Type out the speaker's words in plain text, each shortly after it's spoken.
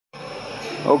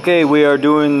Okay, we are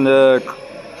doing the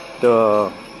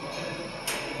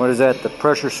what is that? The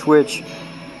pressure switch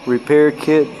repair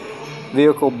kit.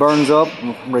 Vehicle burns up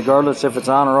regardless if it's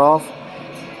on or off.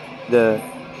 The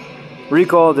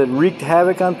recall that wreaked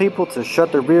havoc on people to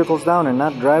shut their vehicles down and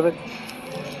not drive it.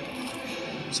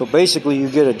 So basically you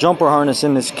get a jumper harness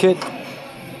in this kit,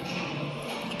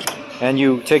 and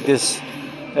you take this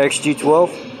XG12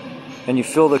 and you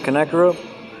fill the connector up,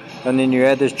 and then you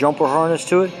add this jumper harness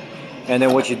to it, and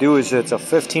then what you do is it's a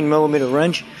 15mm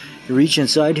wrench. You reach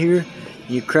inside here,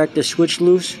 you crack the switch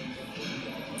loose,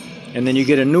 and then you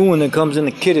get a new one that comes in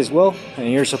the kit as well,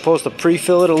 and you're supposed to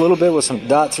pre-fill it a little bit with some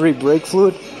 .3 brake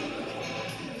fluid.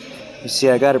 You see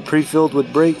I got it pre-filled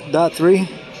with brake .3,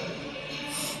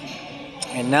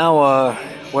 and now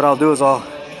what I'll do is I'll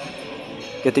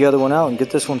get the other one out and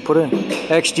get this one put in.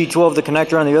 XG12 the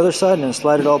connector on the other side, and then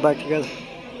slide it all back together.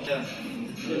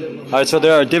 Alright, so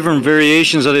there are different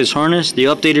variations of this harness. The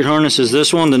updated harness is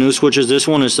this one, the new switch is this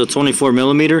one, it's the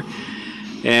 24mm.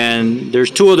 And there's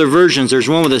two other versions. There's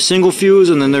one with a single fuse,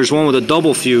 and then there's one with a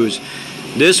double fuse.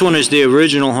 This one is the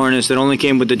original harness that only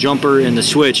came with the jumper and the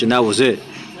switch, and that was it.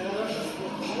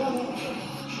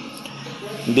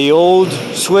 The old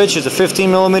switch is a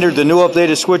 15mm, the new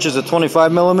updated switch is a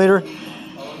 25mm.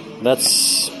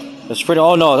 That's pretty,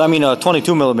 oh no, I mean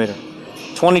 22mm.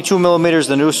 22mm is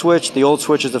the new switch, the old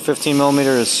switch is the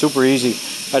 15mm. It's super easy.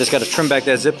 I just got to trim back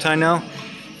that zip tie now,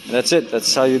 and that's it.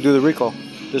 That's how you do the recall.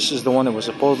 This is the one that was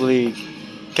supposedly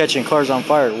catching cars on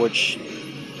fire, which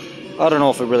I don't know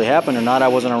if it really happened or not. I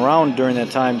wasn't around during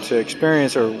that time to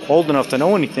experience or old enough to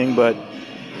know anything, but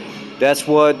that's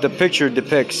what the picture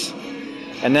depicts.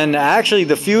 And then actually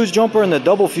the fuse jumper and the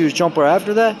double fuse jumper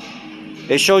after that,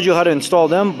 it showed you how to install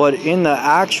them, but in the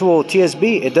actual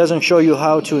TSB, it doesn't show you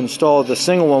how to install the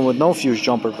single one with no fuse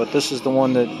jumper, but this is the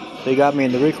one that they got me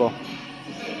in the recall.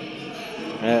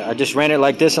 I just ran it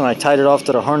like this, and I tied it off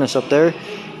to the harness up there,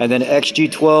 and then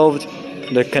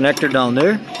XG12 the connector down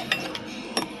there,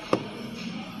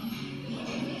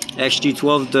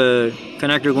 XG12 the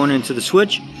connector going into the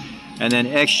switch, and then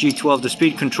XG12 the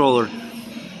speed controller,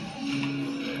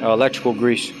 electrical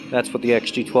grease. That's what the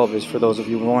XG12 is, for those of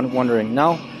you wondering.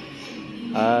 Now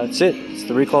that's it.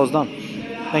 The recall is done.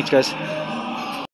 Thanks guys.